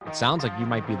it sounds like you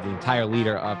might be the entire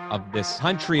leader of this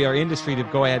country or industry to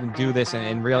go ahead and do this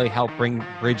and really help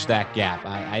bridge that gap.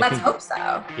 I Let's think, hope so.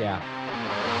 yeah.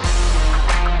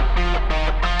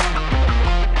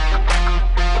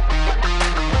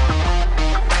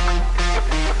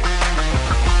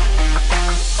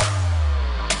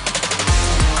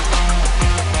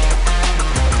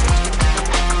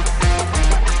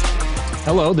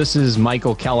 Hello, this is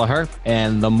Michael Kelleher,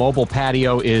 and the mobile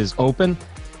patio is open.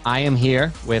 I am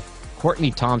here with Courtney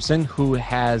Thompson, who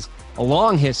has a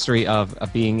long history of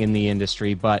being in the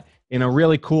industry, but in a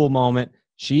really cool moment,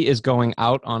 she is going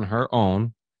out on her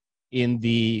own in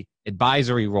the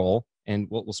advisory role, and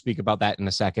we'll speak about that in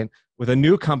a second, with a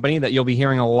new company that you'll be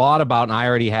hearing a lot about, and I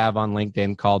already have on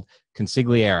LinkedIn, called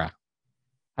Consigliera.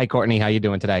 Hi, Courtney. How you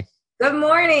doing today? Good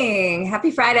morning.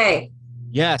 Happy Friday.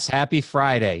 Yes, happy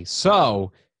Friday.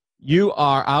 So you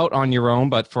are out on your own,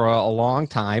 but for a long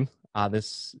time.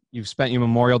 You've spent your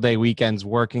Memorial Day weekends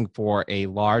working for a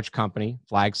large company,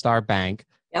 Flagstar Bank.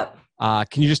 Yep.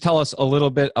 Can you just tell us a little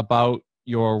bit about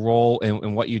your role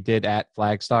and what you did at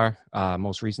Flagstar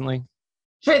most recently?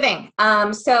 Sure thing.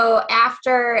 So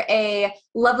after a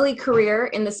lovely career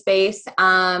in the space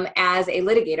as a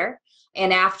litigator,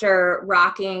 and after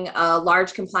rocking a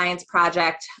large compliance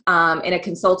project in a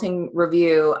consulting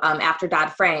review after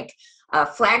Dodd-Frank,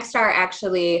 Flagstar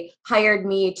actually hired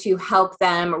me to help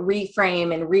them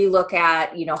reframe and relook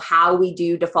at, how we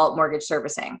do default mortgage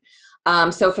servicing.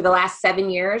 So for the last 7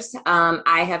 years,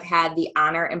 I have had the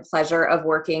honor and pleasure of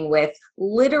working with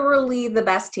literally the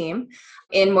best team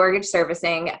in mortgage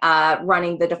servicing,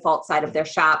 running the default side of their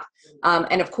shop.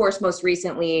 And of course, most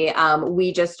recently,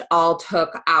 we just all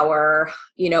took our,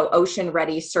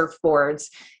 ocean-ready surfboards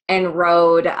and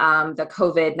rode the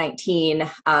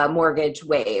COVID-19 mortgage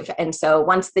wave. And so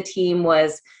once the team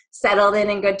was settled in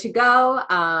and good to go,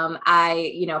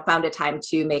 I, found it time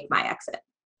to make my exit.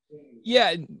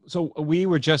 Yeah. So we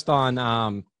were just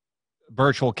on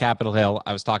virtual Capitol Hill.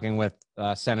 I was talking with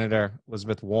Senator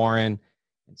Elizabeth Warren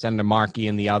and Senator Markey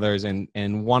and the others.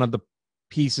 And one of the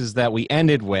pieces that we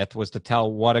ended with was to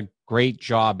tell what a great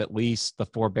job, at least the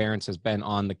forbearance has been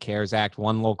on the CARES Act.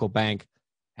 One local bank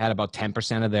had about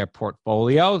 10% of their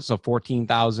portfolio. So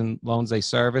 14,000 loans they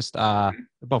serviced. About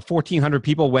 1,400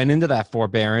 people went into that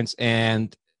forbearance,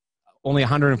 and only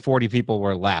 140 people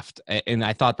were left. And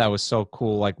I thought that was so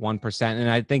cool, like 1%. And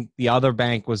I think the other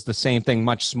bank was the same thing,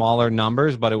 much smaller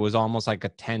numbers, but it was almost like a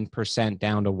 10%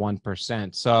 down to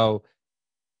 1%. So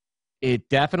it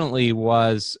definitely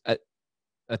was a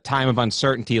time of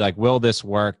uncertainty. Like, will this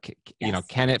work? Yes.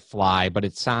 Can it fly? But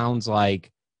it sounds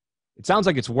like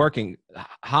it's working.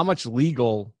 How much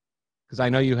legal, because I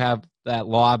know you have that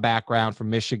law background from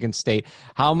Michigan State,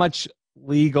 how much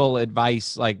legal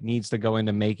advice needs to go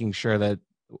into making sure that,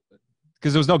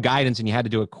 because there was no guidance and you had to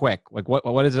do it quick. Like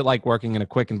what is it like working in a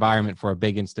quick environment for a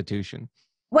big institution?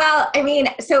 Well,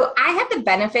 so I had the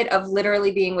benefit of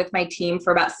literally being with my team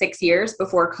for about 6 years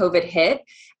before COVID hit.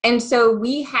 And so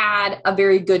we had a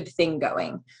very good thing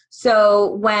going.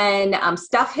 So when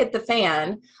stuff hit the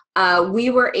fan, we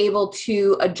were able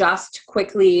to adjust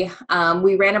quickly.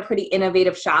 We ran a pretty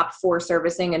innovative shop for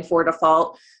servicing and for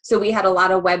default. So we had a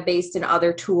lot of web-based and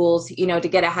other tools, to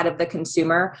get ahead of the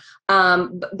consumer.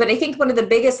 But I think one of the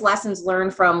biggest lessons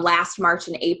learned from last March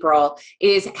and April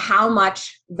is how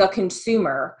much the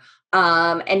consumer,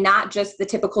 and not just the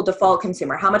typical default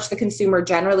consumer, how much the consumer,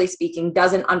 generally speaking,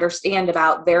 doesn't understand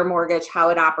about their mortgage, how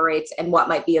it operates, and what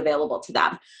might be available to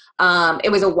them.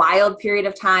 It was a wild period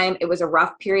of time. It was a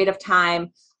rough period of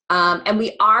time. And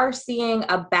we are seeing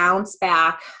a bounce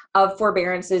back of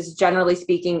forbearances, generally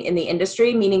speaking, in the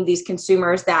industry, meaning these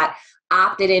consumers that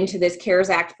opted into this CARES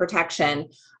Act protection,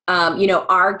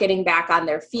 are getting back on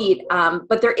their feet.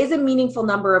 But there is a meaningful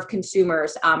number of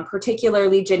consumers,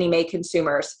 particularly Ginnie Mae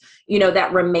consumers,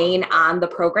 that remain on the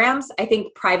programs. I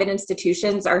think private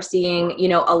institutions are seeing,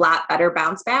 a lot better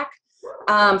bounce back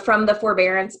from the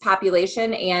forbearance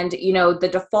population. And, the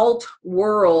default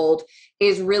world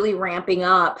is really ramping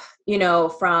up,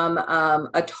 from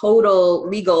a total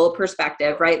legal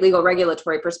perspective, right? Legal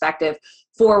regulatory perspective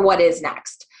for what is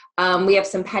next. We have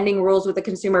some pending rules with the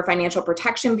Consumer Financial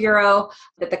Protection Bureau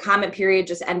that the comment period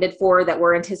just ended for, that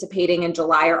we're anticipating in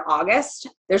July or August.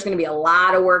 There's going to be a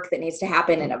lot of work that needs to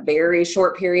happen in a very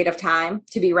short period of time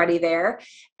to be ready there.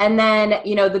 And then,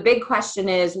 the big question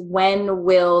is, when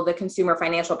will the Consumer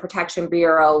Financial Protection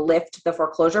Bureau lift the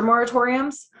foreclosure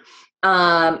moratoriums?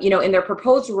 In their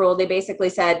proposed rule, they basically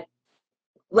said,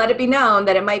 let it be known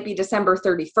that it might be December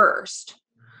 31st.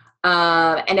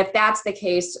 And if that's the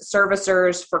case,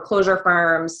 servicers, foreclosure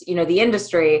firms, the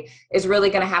industry is really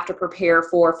going to have to prepare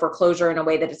for foreclosure in a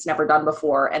way that it's never done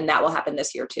before. And that will happen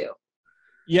this year too.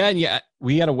 Yeah.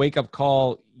 We had a wake-up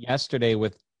call yesterday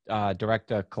with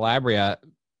Director Calabria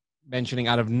mentioning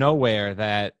out of nowhere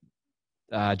that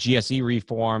GSE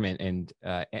reform and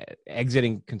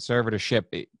exiting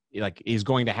conservatorship is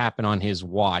going to happen on his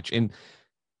watch. And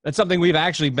that's something we've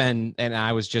actually been, and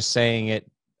I was just saying it,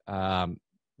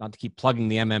 not to keep plugging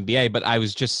the MMBA, but I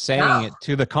was just saying it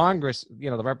to the Congress,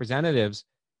 the representatives,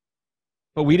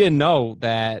 but we didn't know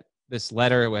that this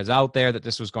letter was out there, that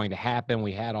this was going to happen.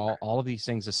 We had all of these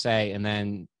things to say. And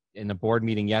then in the board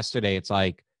meeting yesterday, it's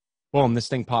like, boom, this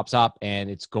thing pops up and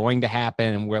it's going to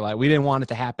happen. And we're like, we didn't want it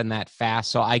to happen that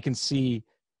fast. So I can see,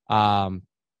 there's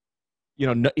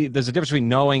a difference between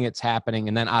knowing it's happening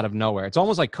and then out of nowhere. It's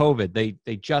almost like COVID.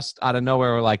 They just out of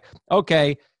nowhere were like,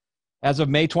 okay, as of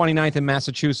May 29th in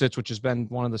Massachusetts, which has been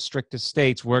one of the strictest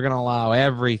states, we're going to allow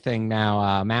everything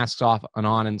now, masks off and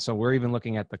on. And so we're even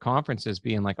looking at the conferences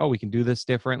being like, oh, we can do this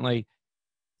differently.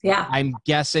 Yeah. I'm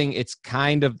guessing it's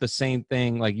kind of the same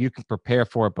thing. Like you can prepare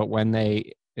for it, but when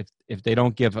if they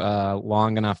don't give a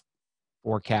long enough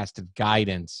forecasted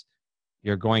guidance,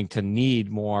 you're going to need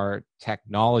more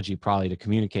technology probably to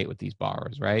communicate with these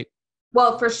borrowers, right?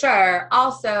 Well, for sure.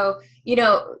 Also,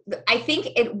 I think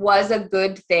it was a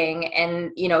good thing,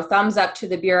 and, thumbs up to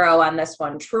the Bureau on this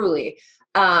one, truly,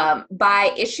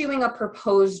 by issuing a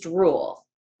proposed rule.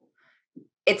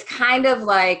 It's kind of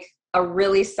like a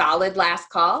really solid last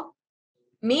call,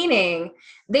 meaning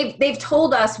they've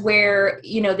told us where,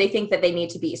 they think that they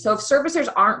need to be. So if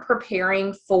servicers aren't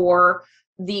preparing for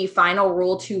the final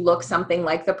rule to look something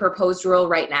like the proposed rule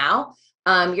right now,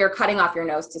 you're cutting off your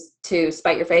nose to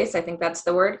spite your face. I think that's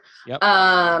the word. Yep.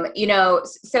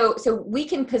 So we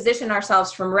can position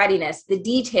ourselves from readiness. The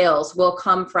details will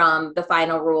come from the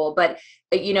final rule, but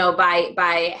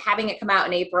by having it come out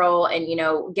in April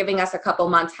and, giving us a couple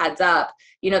months heads up,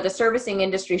 the servicing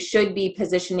industry should be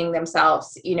positioning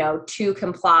themselves, to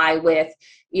comply with,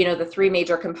 the three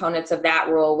major components of that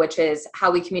rule, which is how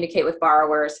we communicate with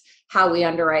borrowers, how we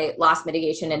underwrite loss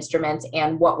mitigation instruments,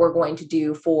 and what we're going to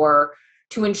do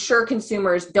to ensure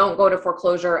consumers don't go to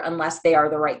foreclosure unless they are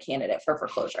the right candidate for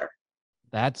foreclosure.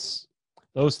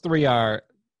 Those three are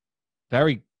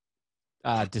very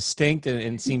distinct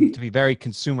and seem to be very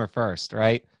consumer first,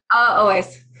 right?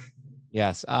 Always.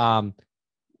 Yes.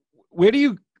 Where do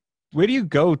you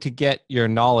go to get your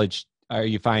knowledge? Are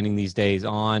you finding these days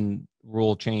on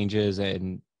rule changes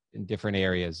and in different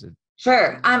areas?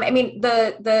 Sure.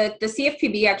 The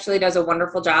CFPB actually does a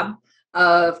wonderful job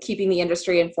of keeping the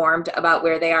industry informed about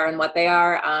where they are and what they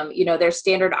are. There's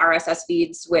standard RSS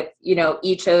feeds with,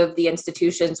 each of the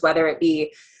institutions, whether it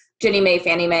be Ginnie Mae,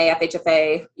 Fannie Mae,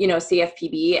 FHFA,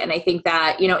 CFPB. And I think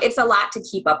that, it's a lot to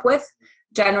keep up with.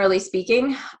 Generally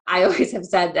speaking, I always have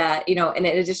said that, and in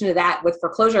addition to that, with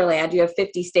foreclosure land, you have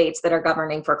 50 states that are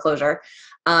governing foreclosure.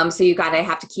 So you kind of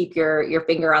have to keep your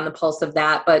finger on the pulse of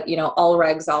that. But,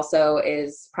 AllRegs also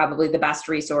is probably the best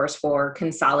resource for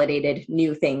consolidated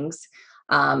new things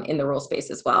in the rule space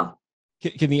as well.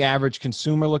 Can the average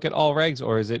consumer look at AllRegs,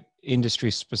 or is it industry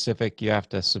specific you have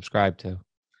to subscribe to?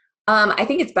 I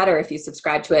think it's better if you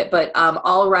subscribe to it, but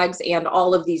AllRegs and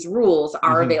all of these rules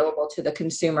are available to the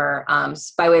consumer.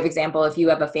 By way of example, if you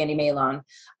have a Fannie Mae loan,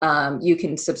 you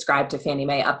can subscribe to Fannie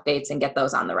Mae updates and get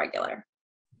those on the regular.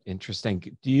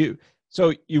 Interesting.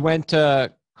 So you went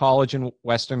to college in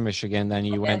Western Michigan, then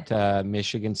you went to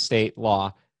Michigan State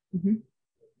Law. Mm-hmm.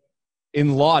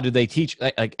 In law, do they teach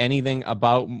like anything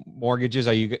about mortgages?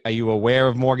 Are you aware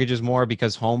of mortgages more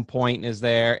because Home Point is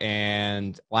there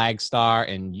and Flagstar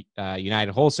and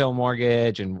United Wholesale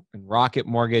Mortgage and Rocket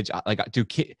Mortgage? Like, do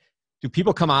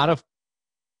people come out of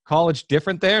college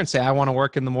different there and say, I want to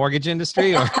work in the mortgage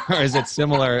industry, or is it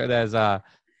similar as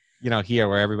here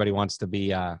where everybody wants to be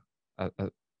have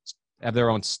their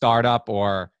own startup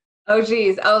or? Oh,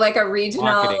 geez. Oh, like a regional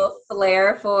marketing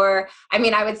flair for,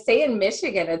 I would say in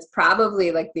Michigan, it's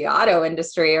probably like the auto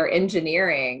industry or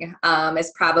engineering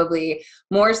is probably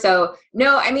more so.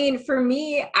 No, for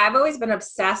me, I've always been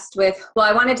obsessed with,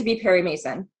 I wanted to be Perry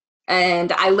Mason,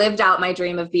 and I lived out my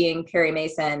dream of being Perry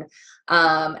Mason.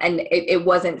 And it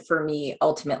wasn't for me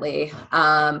ultimately.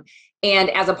 And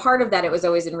as a part of that, it was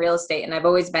always in real estate. And I've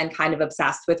always been kind of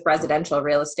obsessed with residential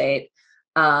real estate.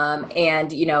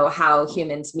 And how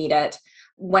humans meet it.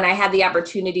 When I had the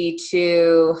opportunity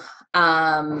to,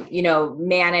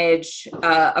 manage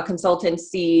a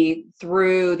consultancy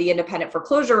through the Independent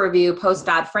Foreclosure Review post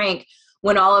Dodd-Frank,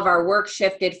 when all of our work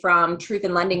shifted from Truth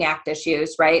in Lending Act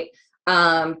issues, right,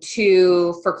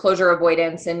 to foreclosure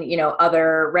avoidance and,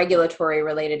 other regulatory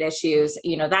related issues,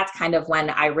 that's kind of when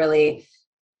I really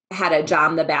had a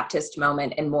John the Baptist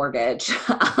moment in mortgage,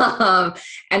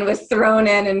 and was thrown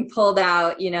in and pulled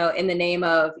out, in the name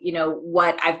of,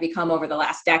 what I've become over the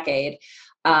last decade.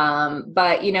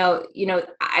 But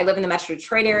I live in the Metro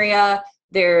Detroit area.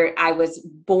 I was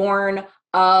born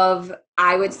of,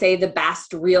 I would say, the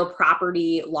best real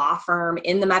property law firm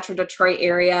in the Metro Detroit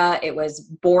area. It was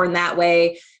born that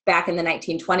way back in the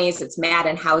 1920s. It's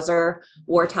Madden Hauser,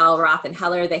 Wartell, Roth, and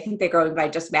Heller. They think they're going by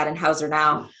just Madden Hauser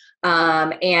now.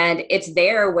 And it's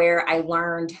there where I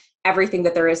learned everything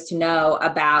that there is to know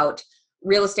about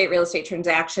real estate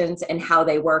transactions and how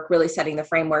they work, really setting the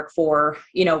framework for,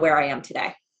 where I am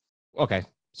today. Okay.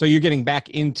 So you're getting back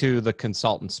into the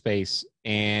consultant space,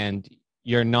 and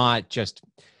you're not just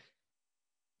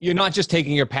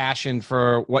taking your passion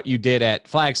for what you did at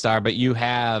Flagstar, but you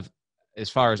have, as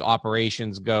far as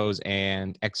operations goes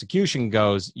and execution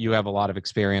goes, you have a lot of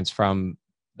experience from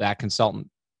that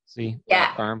consultancy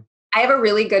firm. I have a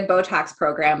really good Botox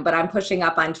program, but I'm pushing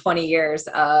up on 20 years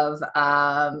of,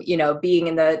 being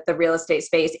in the real estate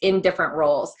space in different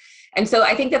roles. And so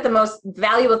I think that the most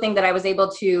valuable thing that I was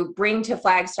able to bring to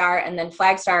Flagstar, and then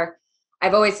Flagstar,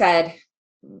 I've always said,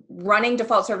 running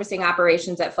default servicing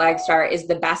operations at Flagstar is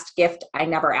the best gift I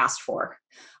never asked for.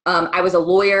 I was a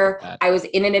lawyer. I was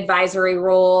in an advisory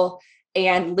role.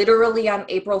 And literally on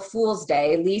April Fool's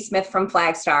Day, Lee Smith from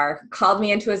Flagstar called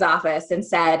me into his office and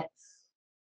said,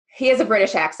 he has a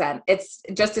British accent. It's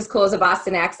just as cool as a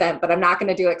Boston accent, but I'm not going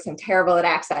to do it because I'm terrible at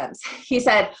accents. He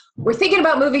said, we're thinking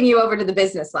about moving you over to the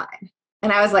business line.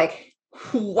 And I was like,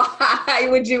 why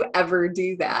would you ever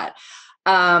do that?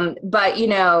 But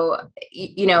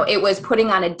it was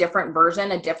putting on a different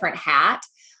version, a different hat.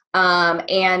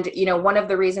 And one of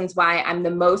the reasons why I'm the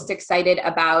most excited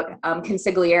about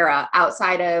Consigliera,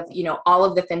 outside of, all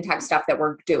of the fintech stuff that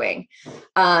we're doing,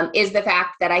 is the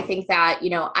fact that I think that,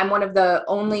 I'm one of the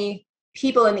only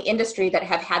people in the industry that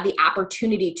have had the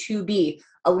opportunity to be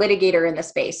a litigator in the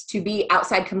space, to be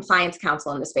outside compliance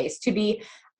counsel in the space, to be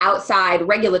outside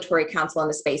regulatory counsel in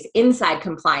the space, inside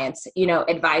compliance,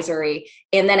 advisory,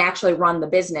 and then actually run the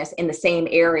business in the same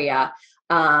area.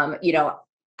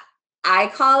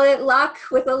 I call it luck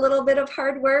with a little bit of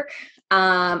hard work.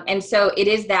 And so it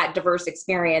is that diverse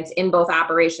experience in both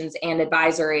operations and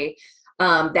advisory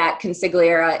that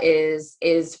Consigliera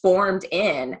is formed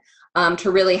in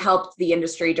to really help the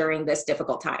industry during this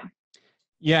difficult time.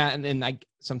 Yeah. And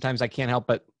sometimes I can't help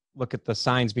but look at the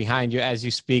signs behind you as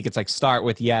you speak. It's like, start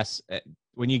with yes.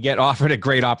 When you get offered a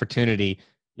great opportunity,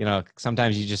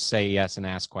 sometimes you just say yes and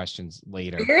ask questions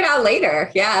later. Figure it out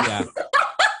later. Yeah.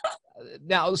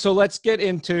 Now, so let's get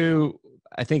into,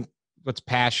 I think, what's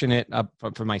passionate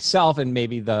for myself and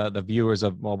maybe the viewers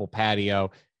of Mobile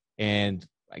Patio. And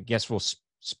I guess we'll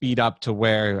speed up to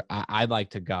where I'd like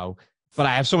to go. But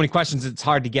I have so many questions, it's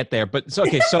hard to get there. But it's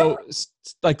okay. So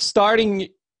like starting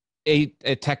a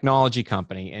technology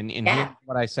company, and here's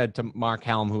what I said to Mark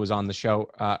Helm, who was on the show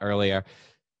earlier.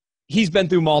 He's been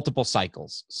through multiple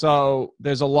cycles. So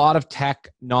there's a lot of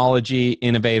technology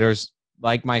innovators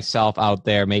like myself out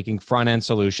there making front-end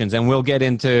solutions. And we'll get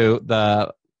into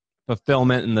the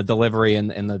fulfillment and the delivery and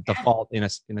the default in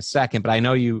a second. But I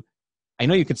know you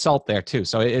consult there too.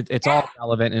 So it's all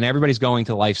relevant, and everybody's going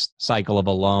to the life cycle of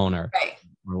a loan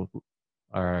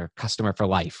or customer for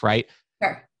life, right?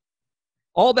 Sure.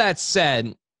 All that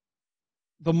said,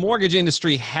 the mortgage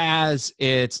industry has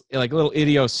its like little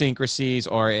idiosyncrasies,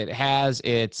 or it has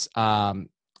its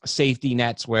safety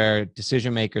nets where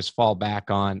decision makers fall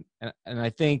back on. And I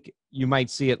think you might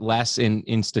see it less in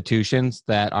institutions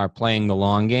that are playing the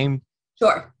long game.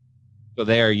 Sure. So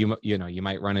there, you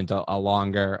might run into a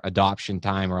longer adoption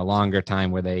time or a longer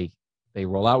time where they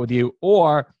roll out with you,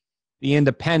 or the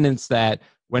independents that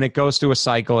when it goes through a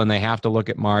cycle and they have to look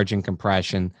at margin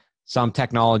compression, some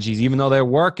technologies, even though they're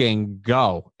working,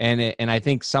 go. And I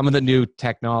think some of the new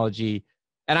technology,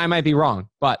 and I might be wrong,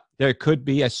 but there could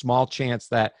be a small chance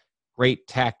that great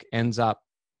tech ends up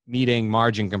meeting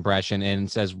margin compression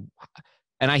and says,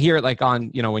 and I hear it like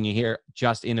on, when you hear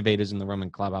just innovators in the room in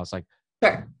Clubhouse, like,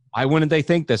 sure, why wouldn't they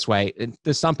think this way?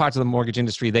 There's some parts of the mortgage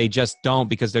industry, they just don't,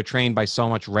 because they're trained by so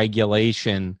much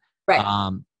regulation.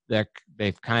 Right.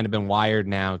 They've kind of been wired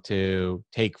now to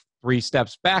take 3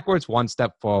 steps backwards, 1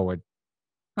 step forward,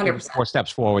 100%. 4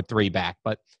 steps forward, 3 back.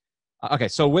 But okay.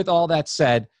 So with all that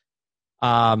said,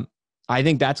 I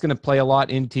think that's going to play a lot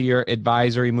into your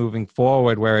advisory moving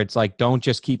forward, where it's like, don't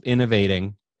just keep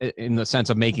innovating in the sense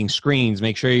of making screens,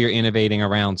 make sure you're innovating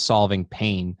around solving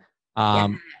pain.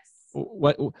 Yes.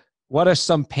 What what are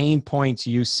some pain points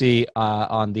you see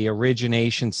on the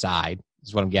origination side,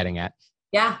 is what I'm getting at.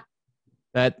 Yeah.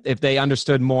 That if they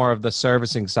understood more of the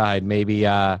servicing side, maybe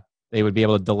they would be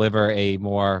able to deliver a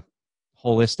more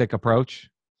holistic approach?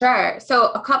 Sure. So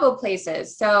a couple of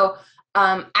places. So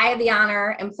I had the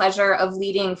honor and pleasure of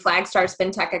leading Flagstar's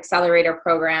FinTech Accelerator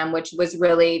program, which was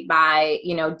really my,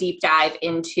 deep dive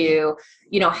into,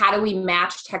 how do we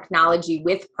match technology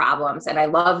with problems? And I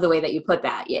love the way that you put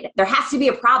that. There has to be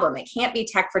a problem. It can't be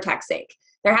tech for tech's sake.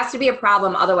 There has to be a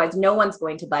problem. Otherwise, no one's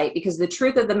going to bite, because the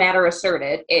truth of the matter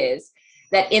asserted is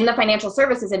that in the financial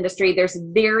services industry, there's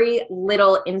very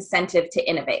little incentive to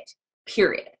innovate,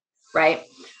 period. Right.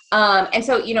 And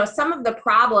so, some of the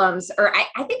problems, or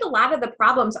I think a lot of the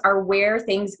problems are where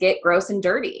things get gross and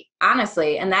dirty,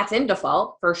 honestly, and that's in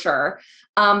default for sure.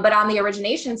 But on the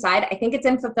origination side, I think it's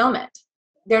in fulfillment.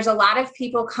 There's a lot of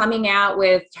people coming out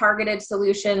with targeted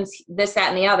solutions, this, that,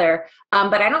 and the other.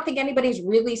 But I don't think anybody's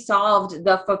really solved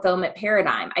the fulfillment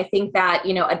paradigm. I think that,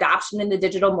 adoption in the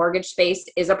digital mortgage space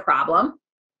is a problem.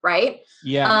 Right.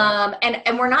 Yeah.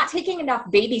 And we're not taking enough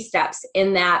baby steps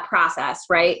in that process.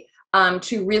 Right.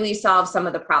 To really solve some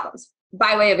of the problems.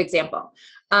 By way of example,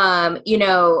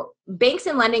 banks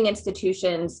and lending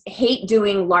institutions hate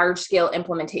doing large-scale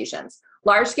implementations.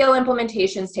 Large-scale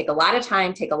implementations take a lot of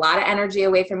time, take a lot of energy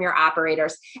away from your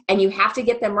operators, and you have to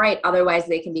get them right, otherwise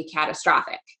they can be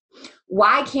catastrophic.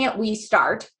 Why can't we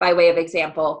start, by way of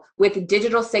example, with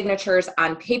digital signatures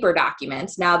on paper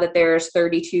documents, now that there's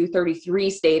 32, 33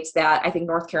 states that I think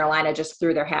North Carolina just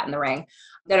threw their hat in the ring,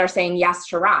 that are saying yes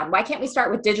to Ron? Why can't we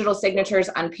start with digital signatures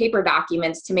on paper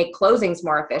documents to make closings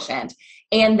more efficient,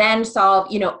 and then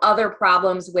solve, other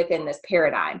problems within this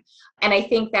paradigm? And I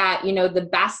think that, the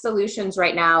best solutions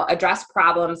right now address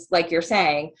problems like you're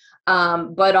saying,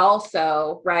 but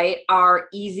also, right, are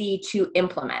easy to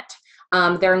implement.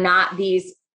 They're not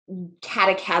these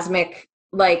cataclysmic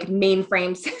like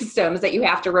mainframe systems that you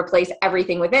have to replace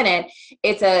everything within it.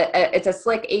 It's a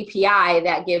slick API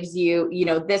that gives you,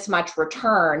 this much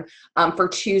return for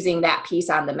choosing that piece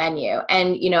on the menu.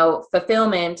 And,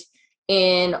 fulfillment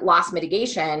in loss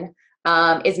mitigation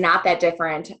is not that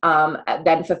different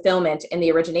than fulfillment in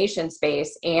the origination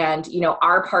space. And,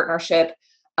 our partnership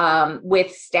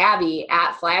with Stavvy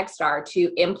at Flagstar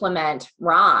to implement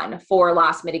Ron for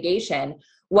loss mitigation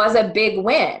was a big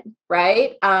win,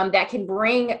 right? That can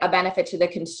bring a benefit to the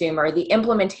consumer. The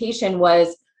implementation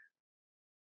was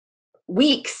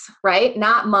weeks, right?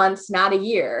 Not months, not a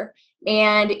year.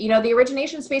 And, the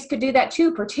origination space could do that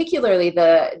too, particularly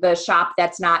the shop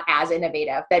that's not as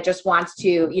innovative, that just wants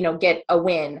to, get a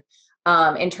win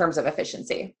in terms of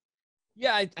efficiency.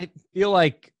 Yeah, I feel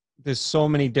like there's so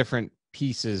many different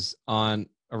pieces on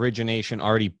origination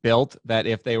already built that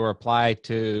if they were applied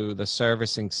to the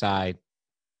servicing side,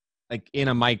 like in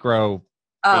a micro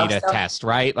beta test,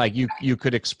 right? Like you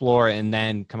could explore and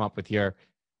then come up with your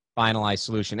finalized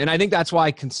solution. And I think that's why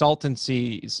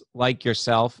consultancies like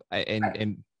yourself,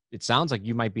 and it sounds like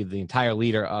you might be the entire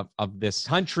leader of this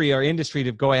country or industry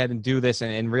to go ahead and do this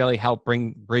and really help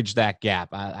bridge that gap.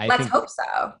 Let's hope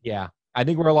so. Yeah. I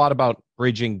think we're a lot about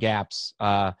bridging gaps.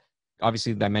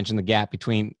 Obviously, I mentioned the gap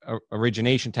between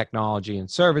origination technology and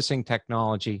servicing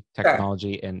technology, sure,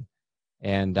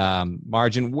 and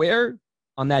margin. Where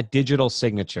on that digital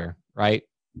signature, right?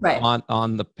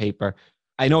 On the paper,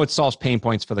 I know it solves pain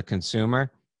points for the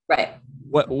consumer. Right.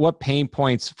 What pain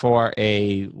points for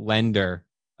a lender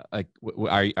like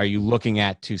are you looking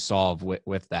at to solve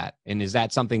with that? And is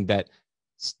that something that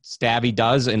Stavvy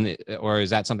does, or is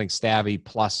that something Stavvy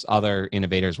plus other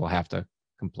innovators will have to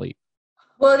complete?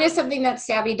 Well, it is something that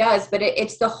Stavvy does, but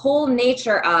it's the whole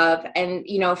nature of, and,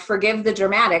 forgive the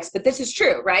dramatics, but this is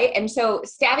true, right? And so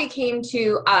Stavvy came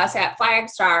to us at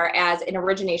Flagstar as an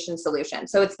origination solution.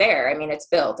 So it's there. I mean, it's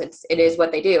built. It is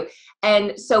what they do.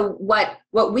 And so what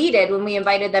we did when we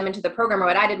invited them into the program, or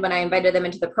what I did when I invited them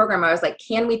into the program, I was like,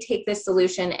 can we take this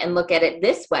solution and look at it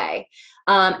this way?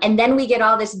 And then we get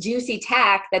all this juicy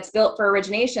tech that's built for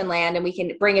origination land, and we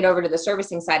can bring it over to the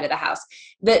servicing side of the house.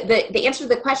 The answer to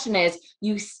the question is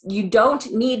you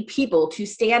don't need people to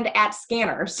stand at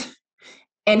scanners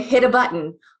and hit a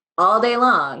button all day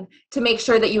long to make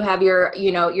sure that you have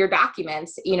your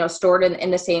documents, stored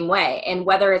in the same way. And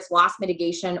whether it's loss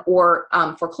mitigation or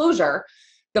foreclosure,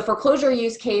 the foreclosure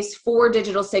use case for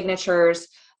digital signatures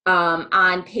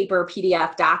on paper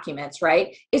PDF documents,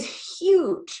 right, is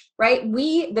huge, right?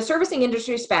 The servicing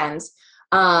industry spends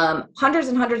hundreds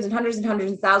and hundreds and hundreds and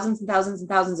hundreds and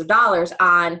thousands of dollars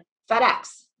on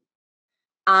FedEx,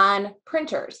 on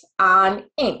printers, on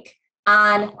ink,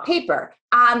 on paper,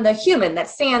 on the human that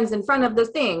stands in front of the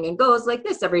thing and goes like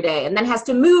this every day and then has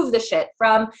to move the shit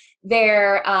from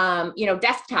their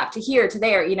desktop to here to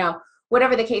there,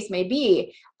 whatever the case may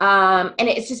be. And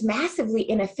it's just massively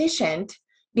inefficient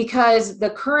because the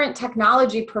current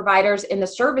technology providers in the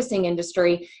servicing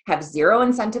industry have zero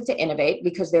incentive to innovate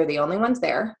because they're the only ones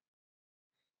there.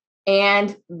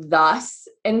 And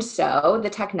so the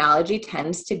technology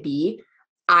tends to be,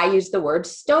 I use the word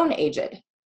stone aged.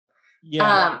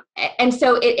 Yeah. And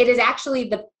so it is actually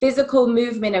the physical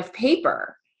movement of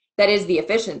paper that is the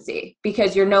efficiency,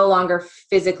 because you're no longer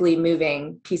physically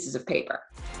moving pieces of paper.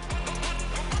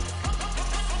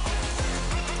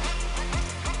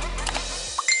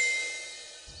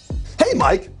 Hey,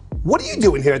 Mike, what are you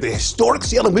doing here at the historic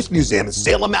Salem Witch Museum in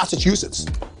Salem, Massachusetts?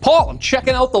 Paul, I'm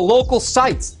checking out the local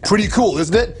sites. Pretty cool,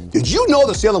 isn't it? Did you know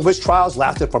the Salem witch trials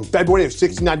lasted from February of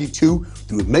 1692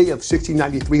 through May of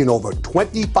 1693 and over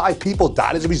 25 people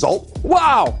died as a result?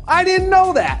 Wow, I didn't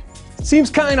know that.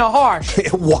 Seems kind of harsh.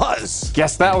 It was.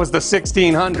 Guess that was the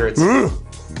 1600s.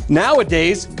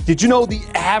 Nowadays, did you know the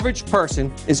average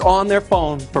person is on their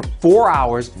phone for 4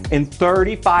 hours and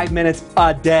 35 minutes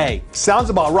a day? Sounds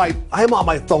about right. I'm on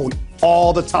my phone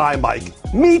all the time, Mike.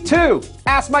 Me too.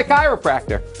 Ask my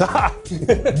chiropractor.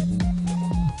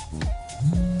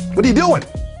 What are you doing?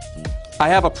 I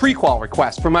have a pre-qual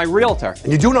request from my realtor.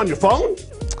 And you doing it on your phone?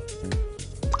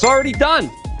 It's already done.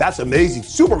 That's amazing.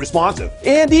 Super responsive.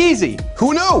 And easy.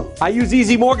 Who knew? I use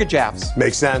easy mortgage apps.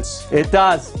 Makes sense. It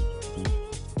does.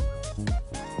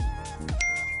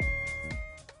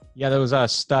 Yeah, there was a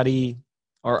study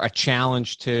or a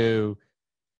challenge to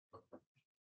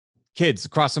kids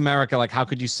across America, like how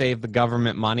could you save the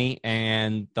government money?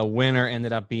 And the winner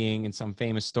ended up being, in some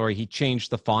famous story, he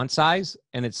changed the font size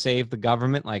and it saved the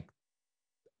government like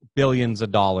billions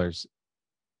of dollars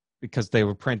because they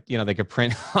were they could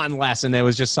print on less, and there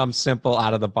was just some simple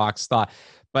out of the box thought.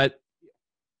 But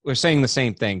we're saying the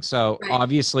same thing. So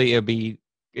obviously it'd be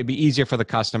easier for the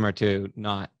customer to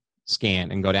not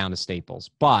scan and go down to Staples.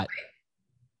 But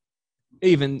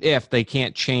even if they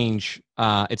can't change,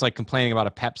 it's like complaining about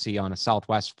a Pepsi on a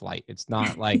Southwest flight. It's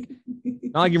not like you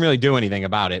can really do anything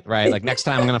about it, right? Like next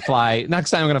time I'm gonna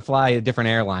fly a different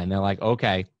airline. They're like,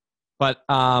 okay, but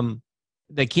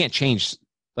they can't change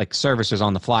like services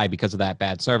on the fly because of that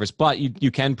bad service. But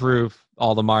you can prove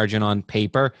all the margin on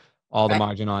paper, all the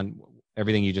margin on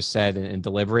everything you just said in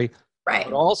delivery. Right.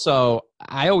 But also,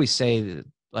 I always say that,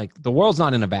 like, the world's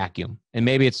not in a vacuum, and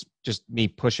maybe it's just me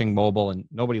pushing mobile and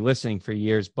nobody listening for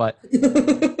years, but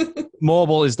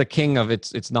mobile is the king of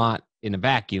it's not in a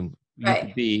vacuum. You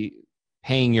could be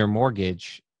paying your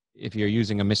mortgage if you're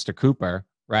using a Mr. Cooper,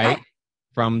 right?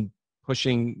 From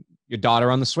pushing your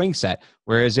daughter on the swing set.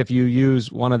 Whereas if you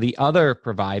use one of the other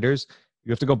providers,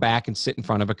 you have to go back and sit in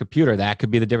front of a computer. That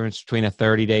could be the difference between a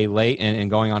 30-day late and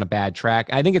going on a bad track.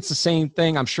 I think it's the same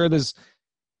thing. I'm sure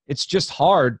it's just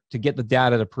hard to get the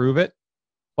data to prove it,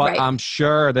 but I'm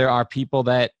sure there are people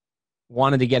that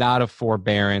wanted to get out of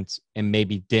forbearance and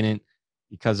maybe didn't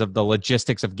because of the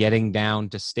logistics of getting down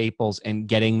to Staples and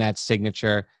getting that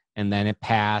signature, and then it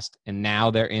passed, and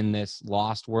now they're in this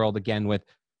lost world again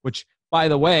which, by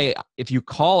the way, if you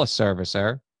call a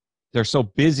servicer, they're so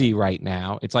busy right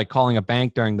now. It's like calling a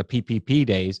bank during the PPP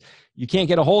days. You can't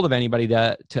get a hold of anybody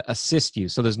to assist you.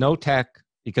 So there's no tech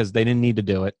because they didn't need to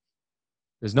do it.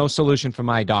 There's no solution for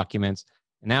my documents.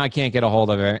 And now I can't get a hold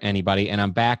of anybody. And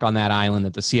I'm back on that island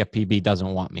that the CFPB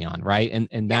doesn't want me on, right?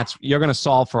 And that's, you're going to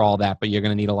solve for all that, but you're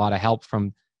going to need a lot of help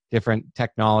from different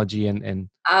technology and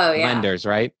lenders,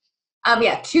 right?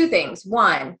 Two things.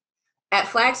 One, at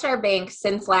Flagstar Bank,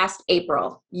 since last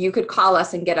April, you could call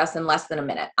us and get us in less than a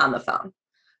minute on the phone.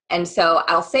 And so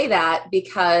I'll say that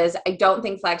because I don't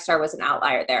think Flagstar was an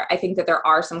outlier there. I think that there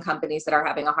are some companies that are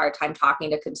having a hard time talking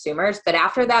to consumers. But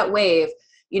after that wave,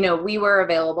 we were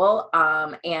available.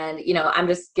 And, I'm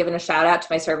just giving a shout out to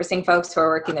my servicing folks who are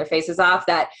working their faces off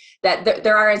that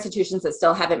there are institutions that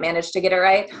still haven't managed to get it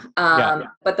right.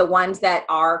 But the ones that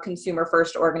are consumer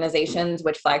first organizations,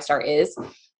 which Flagstar is,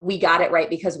 we got it right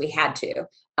because we had to.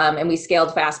 And we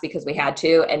scaled fast because we had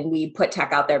to, and we put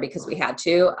tech out there because we had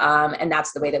to. And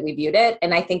that's the way that we viewed it.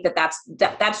 And I think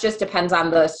that's just depends on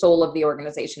the soul of the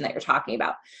organization that you're talking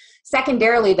about.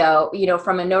 Secondarily, though,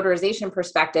 from a notarization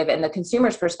perspective and the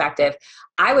consumer's perspective,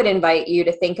 I would invite you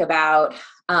to think about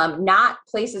not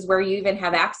places where you even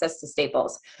have access to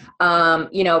Staples.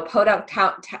 Podunk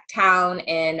town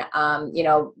in,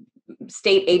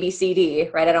 state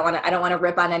ABCD, right? I don't want to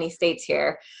rip on any states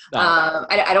here. No.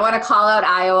 I don't want to call out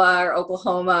Iowa or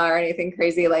Oklahoma or anything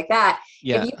crazy like that.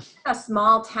 Yeah. If you have a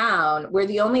small town where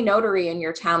the only notary in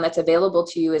your town that's available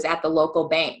to you is at the local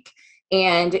bank,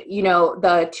 And,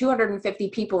 the 250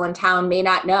 people in town may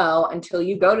not know until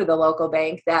you go to the local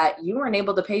bank that you weren't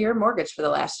able to pay your mortgage for the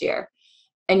last year.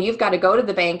 And you've got to go to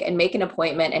the bank and make an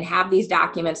appointment and have these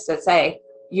documents that say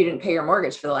you didn't pay your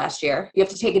mortgage for the last year. You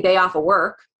have to take a day off of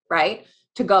work, right,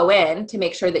 to go in to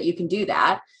make sure that you can do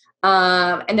that.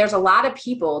 And there's a lot of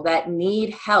people that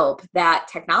need help that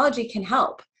technology can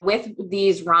help with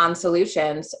these RON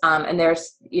solutions. And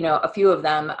there's, a few of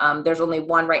them. There's only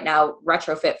one right now,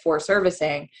 Retrofit for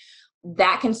Servicing.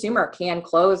 That consumer can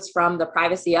close from the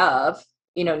privacy of,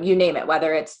 you name it,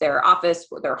 whether it's their office,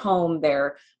 their home,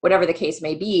 their whatever the case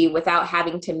may be, without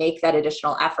having to make that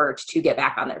additional effort to get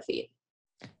back on their feet.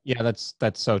 Yeah, that's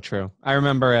so true. I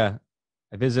remember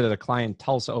I visited a client in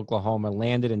Tulsa, Oklahoma,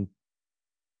 landed in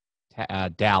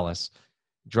Dallas,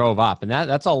 drove up, and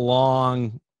that's a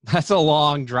long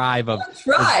drive of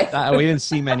we didn't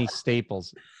see many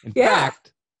staples. In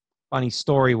fact, funny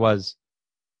story was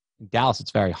in Dallas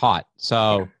it's very hot,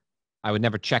 so I would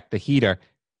never check the heater.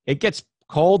 It gets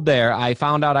cold there. I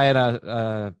found out I had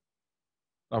a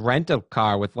rental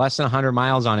car with less than 100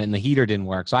 miles on it, and the heater didn't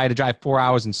work, so I had to drive 4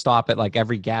 hours and stop at like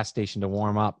every gas station to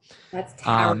warm up. That's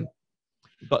terrible.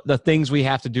 But the things we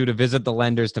have to do to visit the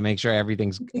lenders to make sure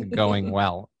everything's going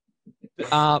well.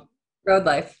 Road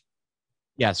life.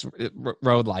 Yes,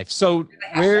 road life. So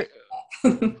where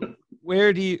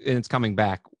do you, and it's coming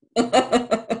back.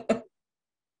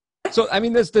 So, I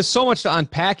mean, there's so much to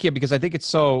unpack here because I think it's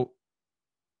so,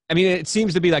 I mean, it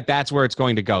seems to be like that's where it's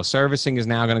going to go. Servicing is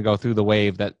now going to go through the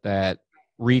wave that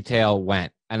retail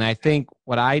went. And I think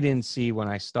what I didn't see when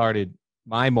I started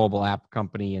my mobile app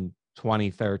company in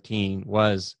 2013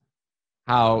 was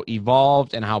how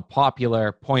evolved and how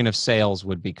popular point of sales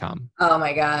would become. Oh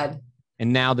my God.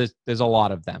 And now there's a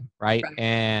lot of them, right?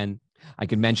 And I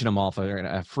could mention them all for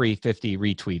a free 50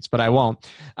 retweets, but I won't.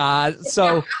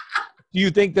 So do you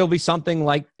think there'll be something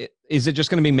like, is it just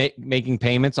going to be making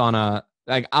payments on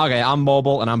okay, I'm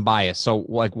mobile and I'm biased. So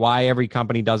like why every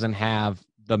company doesn't have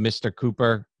the Mr.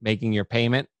 Cooper making your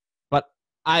payment?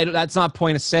 That's not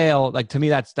point of sale. Like to me,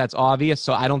 that's obvious.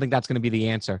 So I don't think that's going to be the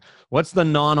answer. What's the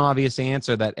non-obvious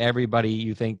answer that everybody,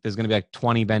 you think there's going to be like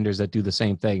 20 vendors that do the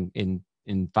same thing in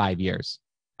 5 years?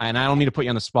 And I don't mean to put you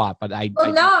on the spot, but I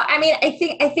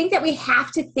think that we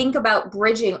have to think about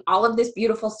bridging all of this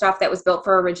beautiful stuff that was built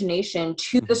for origination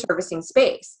to the servicing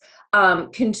space.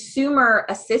 Consumer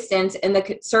assistance in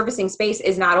the servicing space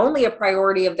is not only a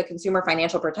priority of the Consumer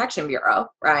Financial Protection Bureau,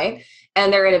 right,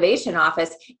 and their innovation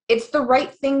office, it's the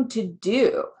right thing to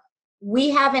do.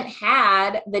 We haven't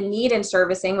had the need in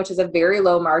servicing, which is a very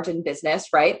low margin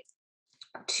business, right,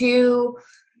 to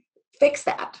fix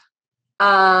that.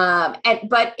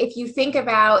 But if you think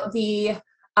about the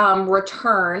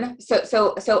return,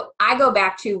 so I go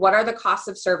back to what are the costs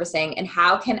of servicing and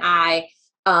how can I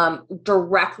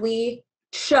directly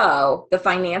show the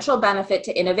financial benefit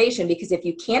to innovation, because if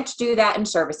you can't do that in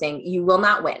servicing, you will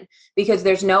not win, because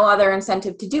there's no other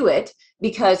incentive to do it,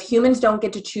 because humans don't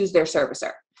get to choose their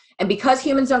servicer. And because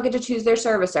humans don't get to choose their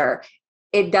servicer,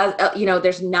 it does,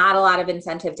 there's not a lot of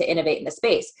incentive to innovate in the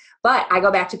space. But I go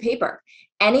back to paper.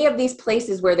 Any of these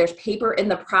places where there's paper in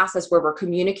the process where we're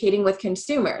communicating with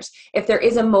consumers, if there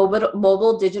is a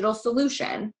mobile digital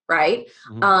solution, right,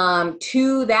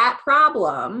 to that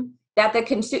problem that the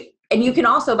consumer, and you can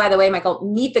also, by the way, Michael,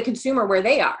 meet the consumer where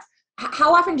they are.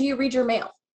 How often do you read your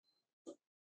mail?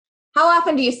 How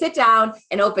often do you sit down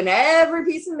and open every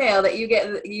piece of mail that you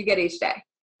get each day?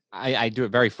 I do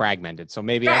it very fragmented. So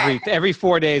maybe every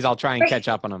 4 days I'll try and catch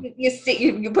up on them.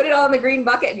 You put it all in the green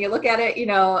bucket and you look at it,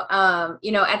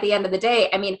 at the end of the day.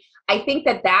 I mean, I think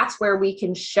that that's where we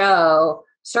can show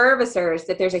servicers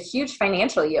that there's a huge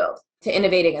financial yield to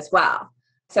innovating as well.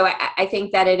 So I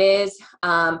think that it is,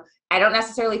 I don't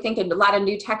necessarily think a lot of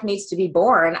new tech needs to be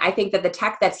born. I think that the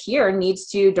tech that's here needs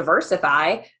to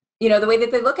diversify, the way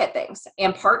that they look at things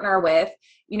and partner with,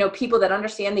 people that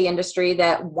understand the industry,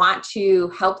 that want to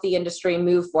help the industry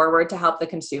move forward to help the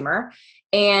consumer,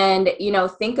 and,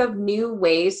 think of new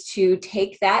ways to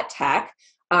take that tech,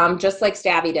 just like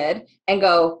Stabby did, and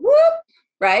go, whoop,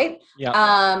 right?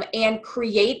 Yeah. And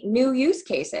create new use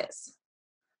cases.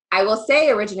 I will say,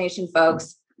 origination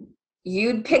folks,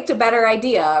 you'd picked a better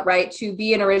idea, right, to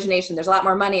be in origination. There's a lot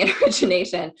more money in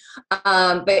origination.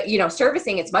 But,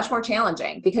 servicing, it's much more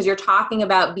challenging because you're talking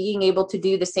about being able to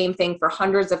do the same thing for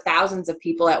hundreds of thousands of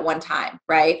people at one time,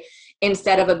 right,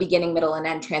 instead of a beginning, middle, and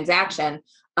end transaction.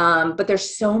 But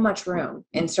there's so much room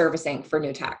in servicing for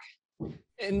new tech.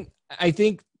 And I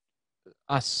think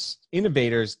us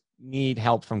innovators need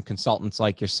help from consultants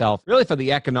like yourself, really, for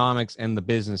the economics and the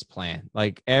business plan.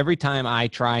 Like every time I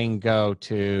try and go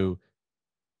to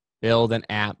build an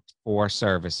app for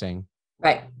servicing,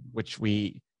 Right. which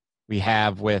we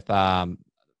have with the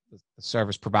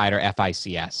service provider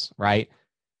FICS, right?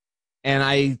 And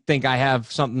I think I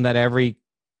have something that every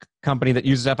company that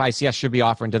uses FICS should be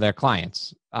offering to their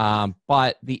clients.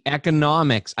 But the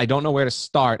economics, I don't know where to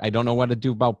start. I don't know what to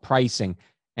do about pricing.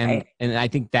 And I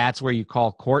think that's where you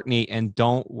call Courtney, and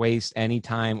don't waste any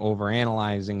time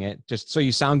overanalyzing it. Just so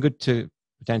you sound good to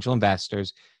potential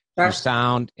investors, you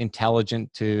sound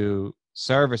intelligent to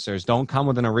servicers. Don't come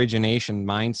with an origination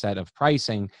mindset of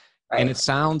pricing. And it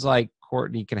sounds like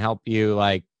Courtney can help you.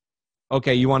 Like,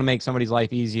 okay, you want to make somebody's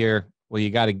life easier. Well, you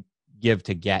got to give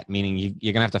to get, meaning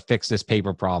you're going to have to fix this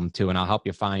paper problem too. And I'll help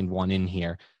you find one in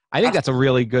here. I think that's a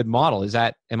really good model.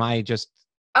 Am I just...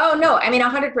 Oh, no, I mean,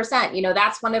 100%, you know,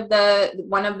 that's one of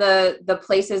the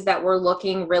places that we're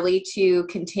looking really to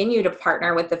continue to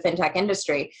partner with the fintech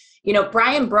industry. You know,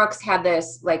 Brian Brooks had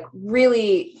this like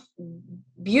really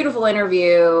beautiful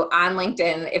interview on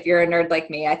LinkedIn. If you're a nerd like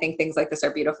me, I think things like this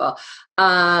are beautiful.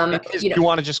 You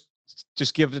want to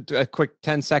just give a quick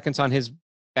 10 seconds on his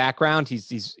background? He's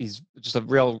just a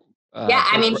real...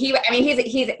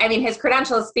 his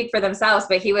credentials speak for themselves,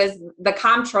 but he was the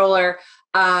comptroller,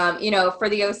 for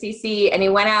the OCC, and he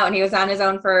went out and he was on his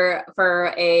own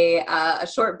for a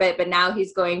short bit, but now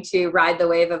he's going to ride the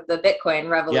wave of the Bitcoin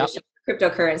revolution,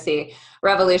 cryptocurrency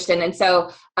revolution. And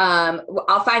so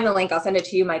I'll find the link. I'll send it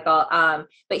to you, Michael.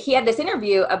 But he had this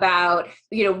interview about,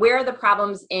 where are the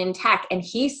problems in tech? And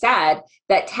he said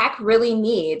that tech really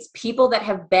needs people that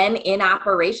have been in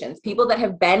operations, people that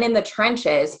have been in the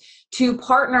trenches, to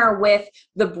partner with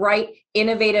the bright,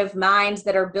 innovative minds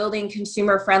that are building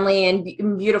consumer-friendly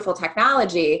and beautiful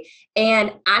technology.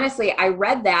 And honestly, I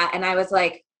read that and I was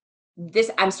like,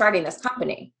 I'm starting this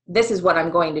company. This is what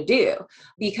I'm going to do,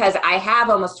 because I have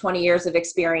almost 20 years of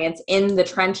experience in the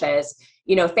trenches,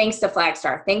 thanks to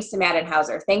Flagstar, thanks to Madden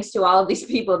Hauser, thanks to all of these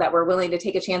people that were willing to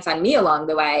take a chance on me along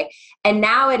the way. And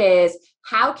now it is,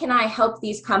 how can I help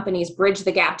these companies bridge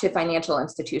the gap to financial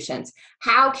institutions?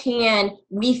 How can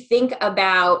we think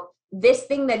about this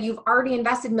thing that you've already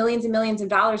invested millions and millions of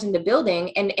dollars into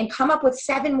building and come up with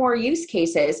 7 more use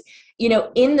cases,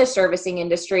 in the servicing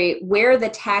industry where the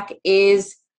tech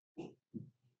is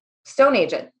Stone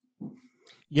Agent?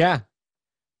 Yeah.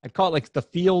 I'd call it like the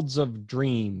fields of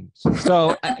dreams.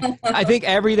 So I think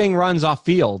everything runs off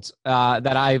fields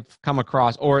that I've come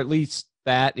across, or at least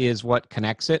that is what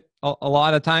connects it a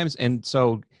lot of times. And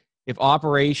so if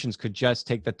operations could just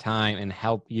take the time and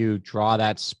help you draw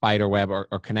that spider web or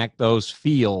connect those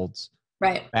fields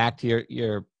back to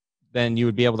your, then you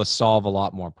would be able to solve a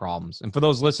lot more problems. And for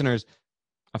those listeners,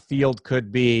 a field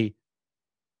could be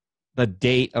the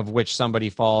date of which somebody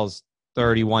falls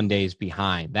 31 days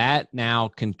behind. That now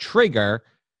can trigger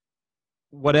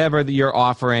whatever you're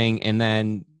offering. And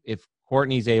then if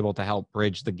Courtney's able to help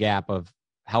bridge the gap of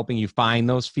helping you find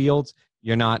those fields,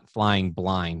 you're not flying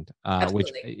blind, which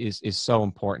is so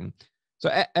important. So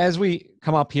as we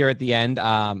come up here at the end,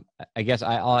 I guess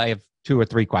I have 2 or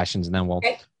 3 questions, and then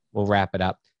we'll wrap it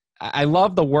up. I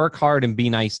love the work hard and be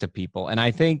nice to people. And I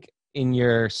think in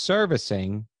your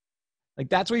servicing, like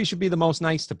that's where you should be the most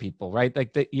nice to people, right?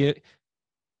 Like that you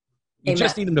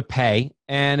just need them to pay.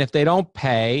 And if they don't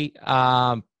pay,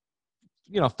 find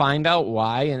out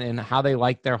why and how they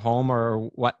like their home or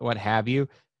what have you.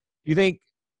 You think,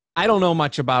 I don't know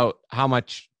much about how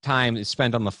much time is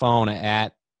spent on the phone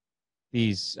at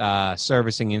these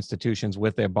servicing institutions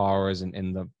with their borrowers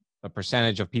and the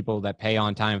percentage of people that pay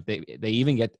on time, if they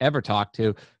even ever talk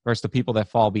to, versus the people that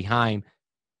fall behind.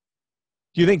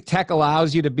 Do you think tech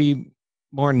allows you to be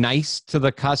more nice to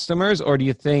the customers, or do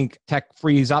you think tech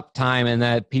frees up time and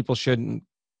that people shouldn't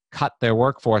cut their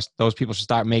workforce? Those people should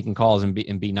start making calls and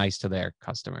be nice to their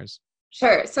customers.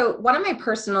 Sure. So one of my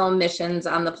personal missions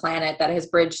on the planet that has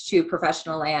bridged to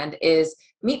professional land is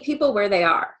meet people where they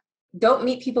are. Don't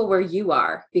meet people where you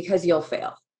are, because you'll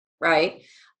fail, right?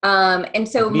 And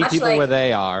so meet people where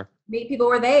they are. Meet people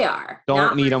where they are.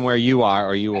 Don't meet them where you are,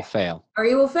 or you will fail. Or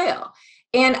you will fail.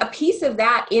 And a piece of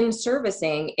that in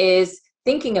servicing is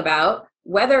thinking about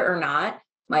whether or not,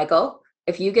 Michael,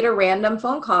 if you get a random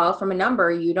phone call from a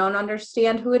number you don't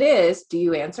understand who it is, do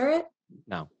you answer it?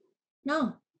 No.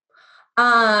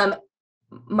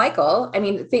 Michael,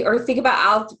 think about,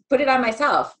 I'll put it on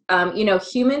myself.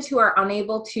 Humans who are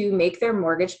unable to make their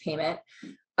mortgage payment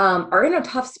are in a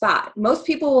tough spot. Most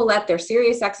people will let their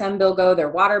Sirius XM bill go, their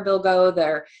water bill go,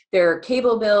 their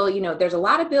cable bill. There's a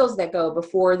lot of bills that go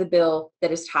before the bill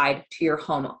that is tied to your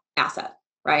home asset,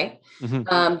 right?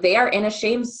 Mm-hmm. They are in a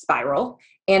shame spiral.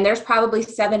 And there's probably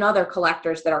 7 other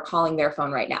collectors that are calling their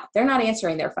phone right now. They're not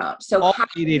answering their phone. So all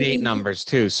 888 numbers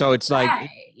too. So it's like,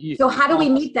 right. So how do we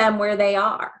meet them where they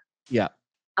are? Yeah.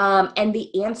 And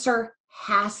the answer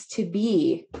has to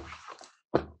be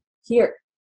here.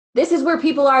 This is where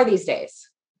people are these days,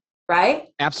 right?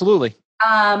 Absolutely.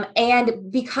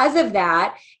 And because of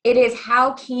that, it is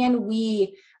how can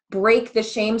we break the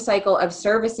shame cycle of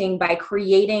servicing by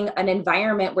creating an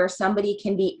environment where somebody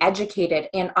can be educated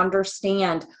and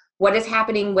understand what is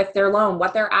happening with their loan,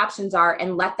 what their options are,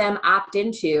 and let them opt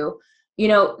into,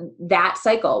 that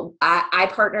cycle. I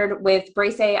partnered with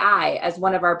Brace AI as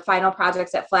one of our final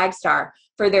projects at Flagstar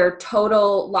for their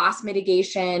total loss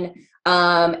mitigation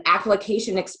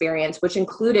application experience, which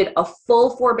included a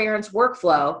full forbearance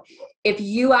workflow. If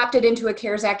you opted into a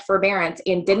CARES Act forbearance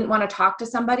and didn't want to talk to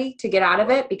somebody to get out of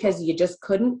it because you just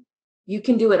couldn't, you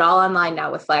can do it all online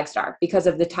now with Flagstar because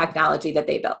of the technology that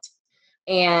they built.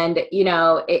 And,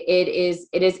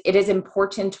 it is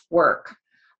important work.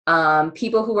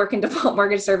 People who work in default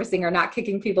mortgage servicing are not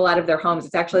kicking people out of their homes.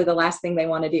 It's actually the last thing they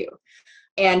want to do.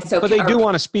 And so, but they do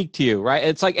want to speak to you, right?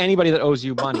 It's like anybody that owes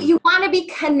you money. You want to be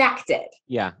connected.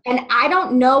 Yeah. And I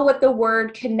don't know what the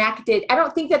word connected, I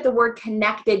don't think that the word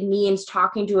connected means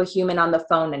talking to a human on the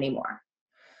phone anymore.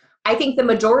 I think the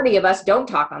majority of us don't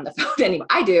talk on the phone anymore.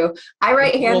 I do. I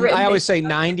write handwritten. I always say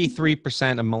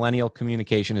 93% of millennial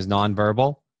communication is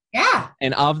nonverbal. Yeah.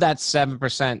 And of that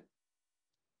 7%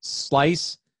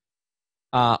 slice,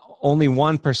 only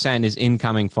 1% is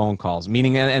incoming phone calls.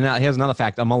 Meaning, and here's another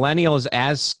fact: a millennial is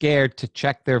as scared to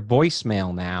check their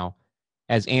voicemail now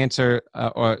as or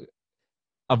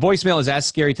a voicemail is as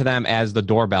scary to them as the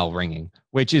doorbell ringing,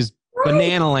 which is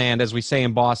banana land, as we say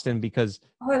in Boston, because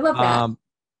I love that.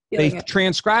 They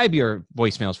transcribe your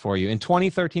voicemails for you. In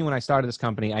 2013, when I started this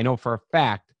company, I know for a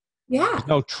fact, there's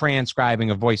no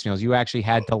transcribing of voicemails. You actually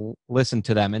had to listen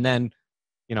to them. And then,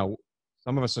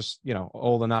 some of us are,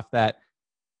 old enough that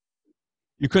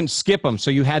you couldn't skip them. So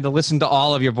you had to listen to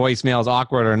all of your voicemails,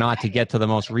 awkward or not, to get to the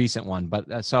most recent one.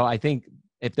 But so I think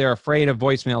if they're afraid of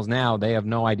voicemails now, they have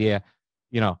no idea,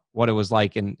 what it was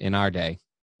like in our day.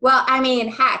 Well,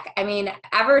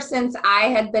 ever since I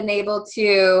had been able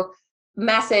to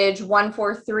message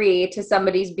 143 to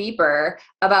somebody's beeper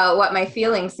about what my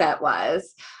feeling set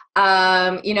was,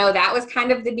 that was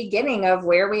kind of the beginning of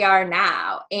where we are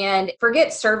now. And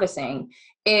forget servicing.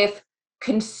 If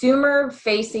consumer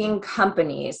facing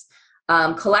companies,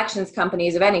 collections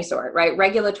companies of any sort, right?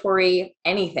 Regulatory,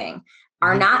 anything,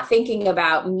 are not thinking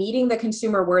about meeting the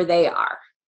consumer where they are,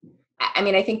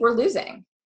 I think we're losing.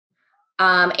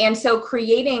 And so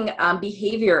creating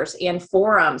behaviors and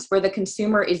forums where the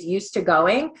consumer is used to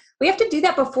going, we have to do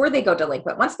that before they go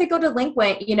delinquent. Once they go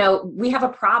delinquent, we have a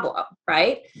problem,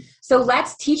 right? So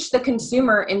let's teach the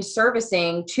consumer in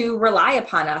servicing to rely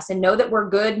upon us and know that we're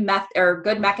good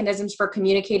mechanisms for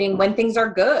communicating when things are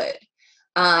good.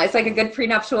 It's like a good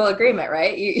prenuptial agreement,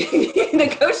 right? You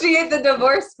negotiate the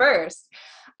divorce first.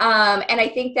 And I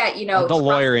think that, the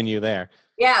lawyer in you there.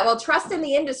 Yeah, well, trust in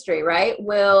the industry, right,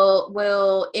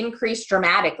 will increase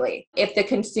dramatically if the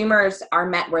consumers are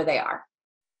met where they are.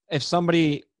 If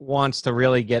somebody wants to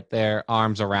really get their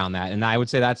arms around that, and I would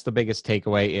say that's the biggest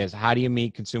takeaway, is how do you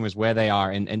meet consumers where they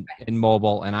are in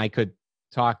mobile? And I could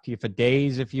talk to you for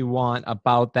days if you want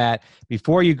about that.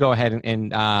 Before you go ahead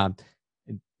and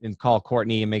call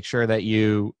Courtney and make sure that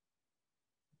you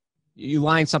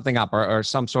line something up or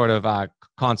some sort of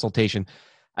consultation.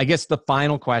 I guess the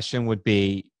final question would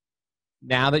be,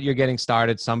 now that you're getting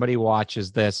started, somebody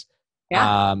watches this,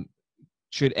 there's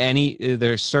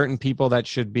certain people that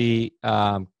should be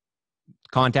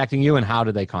contacting you, and how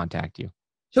do they contact you?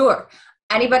 Sure.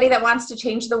 Anybody that wants to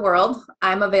change the world,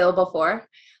 I'm available for.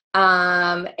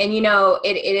 And,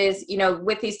 it is,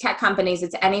 with these tech companies,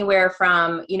 it's anywhere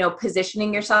from,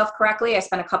 positioning yourself correctly. I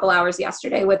spent a couple hours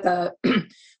yesterday with a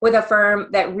firm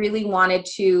that really wanted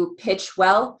to pitch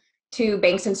well to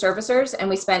banks and servicers. And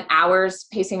we spent hours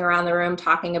pacing around the room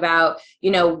talking about,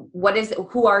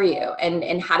 who are you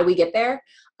and how do we get there?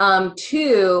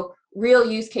 To real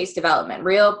use case development,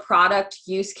 real product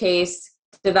use case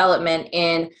development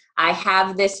in, I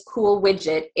have this cool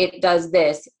widget, it does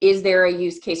this. Is there a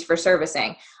use case for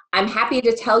servicing? I'm happy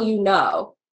to tell you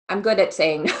no. I'm good at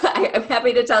saying, I'm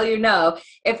happy to tell you no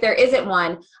if there isn't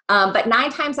one. But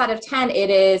 9 times out of 10, it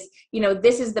is,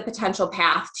 this is the potential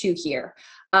path to here.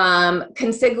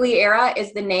 Consigliera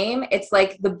is the name. It's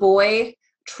like the boy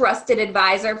trusted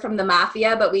advisor from the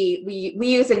mafia, but we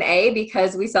use an A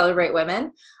because we celebrate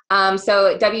women.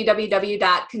 So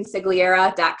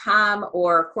www.consigliera.com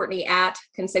or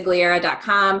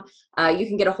Courtney@consigliera.com. You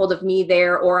can get a hold of me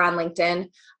there or on LinkedIn.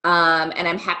 And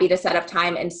I'm happy to set up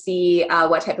time and see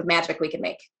what type of magic we can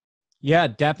make. Yeah,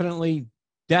 definitely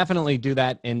do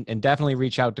that, and definitely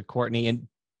reach out to Courtney, and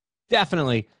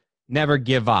definitely never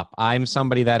give up. I'm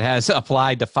somebody that has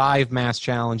applied to 5 mass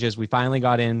challenges. We finally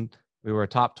got in. We were a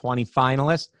top 20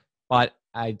 finalist, but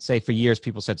I'd say for years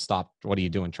people said, stop, what are you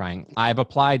doing trying? I've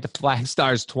applied to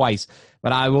Flagstars twice,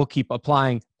 but I will keep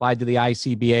applying. Applied to the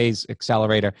ICBA's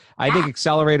accelerator. I think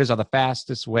accelerators are the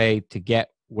fastest way to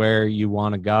get where you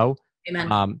want to go.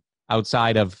 Amen.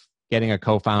 Outside of getting a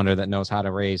co-founder that knows how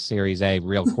to raise Series A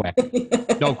real quick.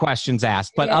 No questions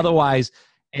asked. But otherwise,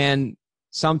 and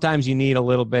sometimes you need a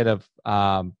little bit of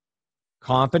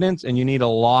confidence, and you need a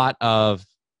lot of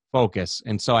focus.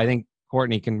 And so I think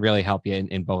Courtney can really help you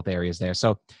in both areas there.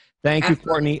 So thank you,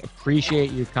 Courtney.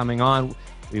 Appreciate you coming on.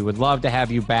 We would love to have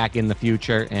you back in the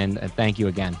future, and thank you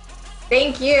again.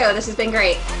 Thank you. This has been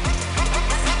great.